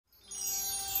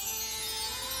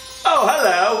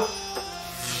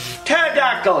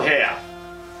Taryl here,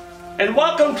 and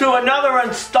welcome to another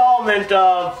installment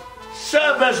of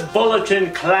Service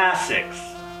Bulletin Classics.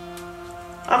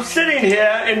 I'm sitting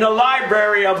here in the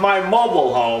library of my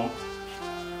mobile home,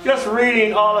 just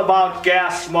reading all about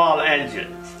gas small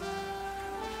engines.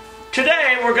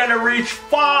 Today we're going to reach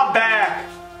far back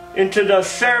into the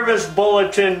Service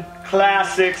Bulletin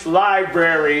Classics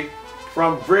library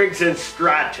from Briggs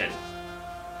Stratton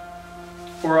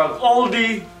for an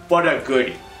oldie but a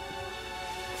goodie.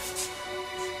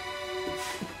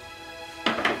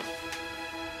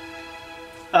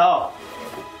 Oh,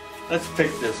 let's pick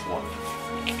this one.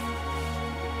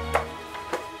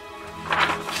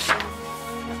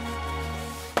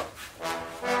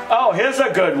 Oh, here's a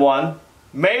good one.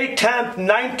 May 10th,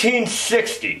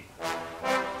 1960.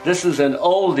 This is an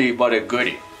oldie but a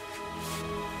goodie.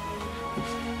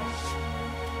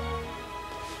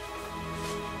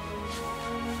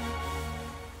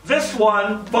 This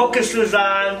one focuses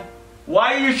on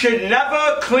why you should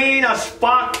never clean a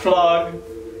spark plug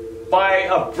by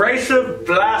abrasive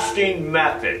blasting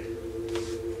method.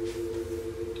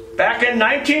 Back in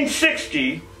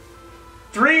 1960,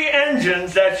 3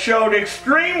 engines that showed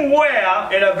extreme wear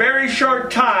in a very short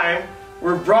time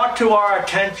were brought to our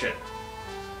attention.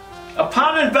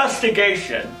 Upon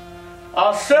investigation,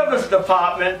 our service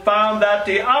department found that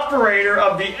the operator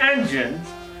of the engines,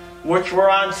 which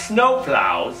were on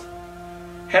snowplows,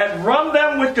 had run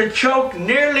them with the choke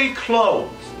nearly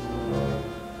closed,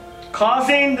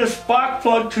 causing the spark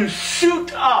plug to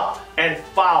suit up and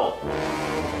foul.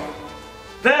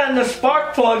 Then the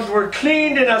spark plugs were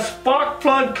cleaned in a spark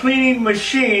plug cleaning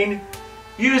machine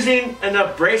using an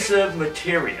abrasive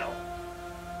material.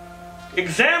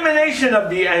 Examination of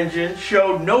the engine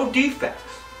showed no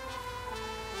defects.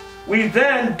 We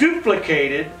then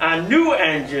duplicated on new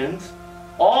engines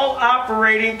all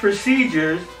operating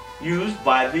procedures used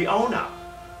by the owner,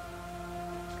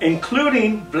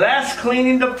 including blast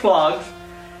cleaning the plugs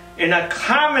in a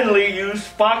commonly used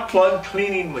spark plug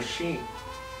cleaning machine,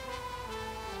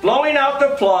 blowing out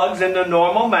the plugs in the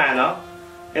normal manner.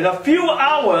 In a few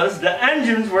hours, the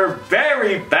engines were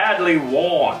very badly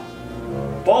worn,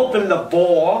 both in the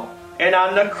bore and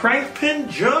on the crankpin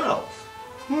journals.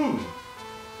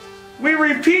 We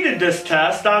repeated this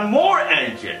test on more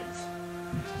engines,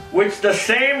 with the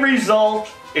same result: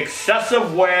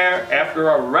 excessive wear after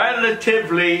a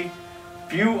relatively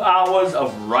few hours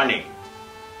of running.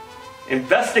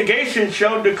 Investigation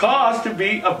showed the cause to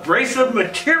be abrasive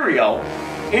material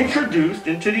introduced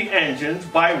into the engines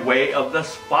by way of the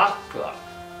spark plug.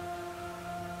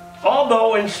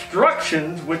 Although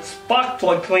instructions with spark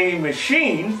plug cleaning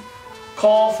machines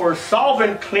call for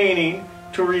solvent cleaning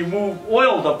to remove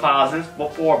oil deposits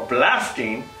before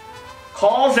blasting,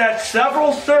 calls at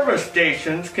several service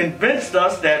stations convinced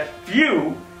us that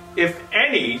few, if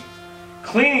any,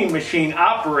 cleaning machine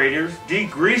operators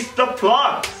degreased the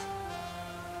plugs.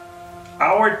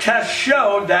 Our test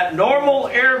showed that normal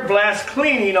air blast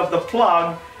cleaning of the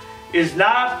plug is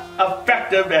not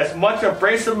effective, as much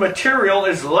abrasive material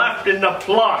is left in the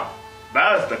plug.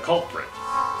 That is the culprit.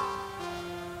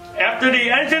 After the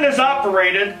engine is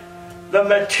operated, the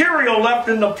material left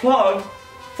in the plug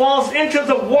falls into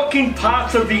the working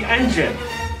parts of the engine,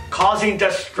 causing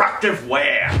destructive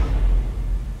wear.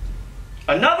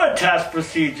 Another test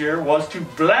procedure was to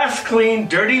blast clean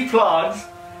dirty plugs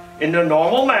in the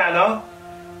normal manner,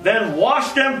 then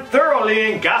wash them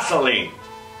thoroughly in gasoline.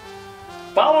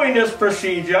 Following this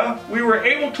procedure, we were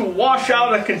able to wash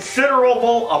out a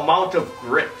considerable amount of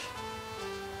grit.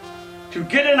 To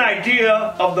get an idea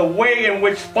of the way in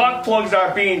which spark plugs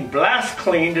are being blast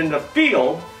cleaned in the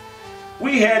field,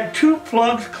 we had 2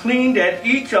 plugs cleaned at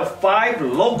each of 5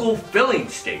 local filling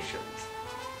stations.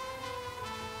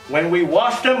 When we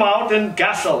washed them out in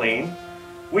gasoline,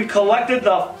 we collected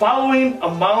the following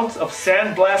amounts of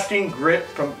sandblasting grit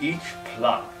from each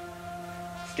plug.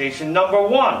 Station number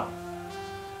 1,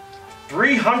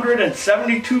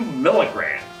 372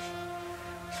 milligrams.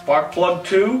 Spark plug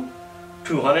 2,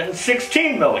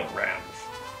 216 milligrams.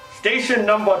 Station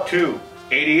number 2,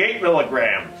 88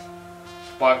 milligrams.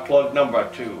 Spark plug number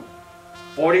 2,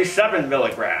 47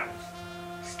 milligrams.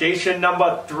 Station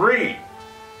number 3,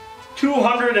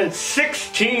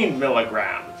 216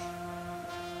 milligrams.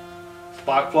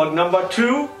 Spark plug number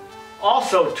 2,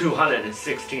 also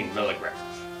 216 milligrams.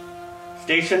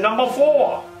 Station number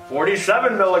 4,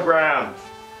 47 milligrams.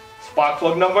 Spark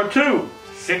plug number 2,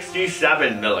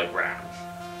 67 milligrams.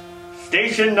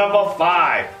 Station number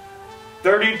 5,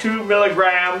 32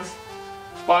 milligrams.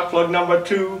 Spark plug number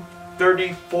 2,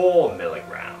 34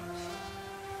 milligrams.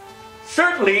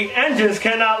 Certainly, engines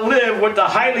cannot live with the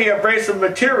highly abrasive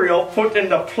material put in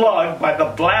the plug by the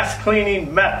blast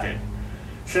cleaning method,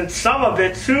 since some of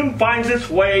it soon finds its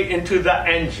way into the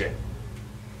engine.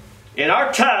 In our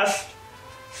test,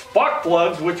 spark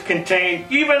plugs which contain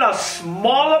even a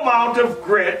small amount of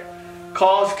grit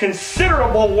cause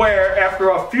considerable wear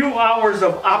after a few hours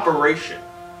of operation.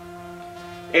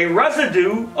 A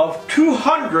residue of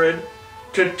 200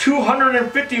 to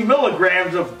 250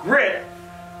 milligrams of grit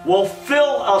will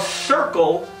fill a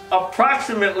circle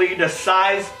approximately the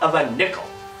size of a nickel.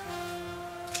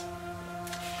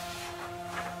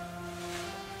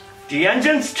 The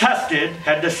engines tested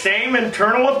had the same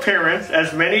internal appearance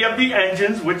as many of the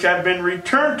engines which have been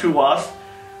returned to us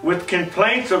with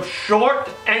complaints of short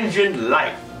engine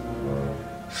life.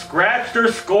 Scratched or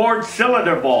scored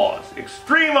cylinder balls,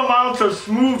 extreme amounts of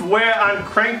smooth wear on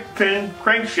crankpin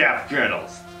crankshaft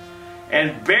journals,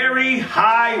 and very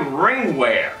high ring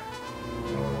wear.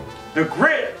 The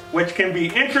grit, which can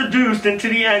be introduced into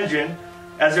the engine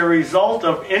as a result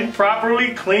of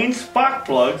improperly cleaned spark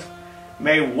plugs,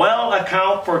 may well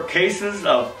account for cases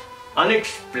of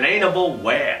unexplainable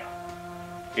wear,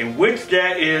 in which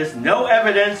there is no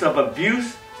evidence of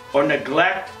abuse or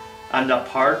neglect on the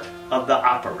part of the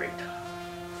operator.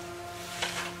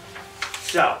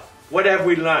 So, what have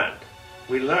we learned?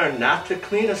 We learned not to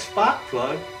clean a spark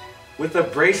plug with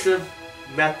abrasive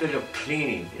method of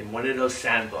cleaning in one of those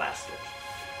sandblasters.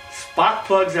 Spark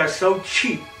plugs are so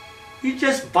cheap, you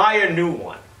just buy a new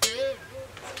one.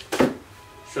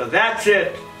 So that's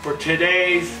it for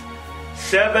today's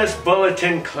Service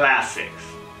Bulletin Classics.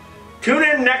 Tune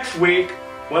in next week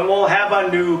when we'll have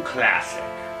a new classic.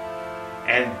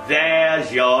 And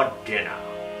there's your dinner.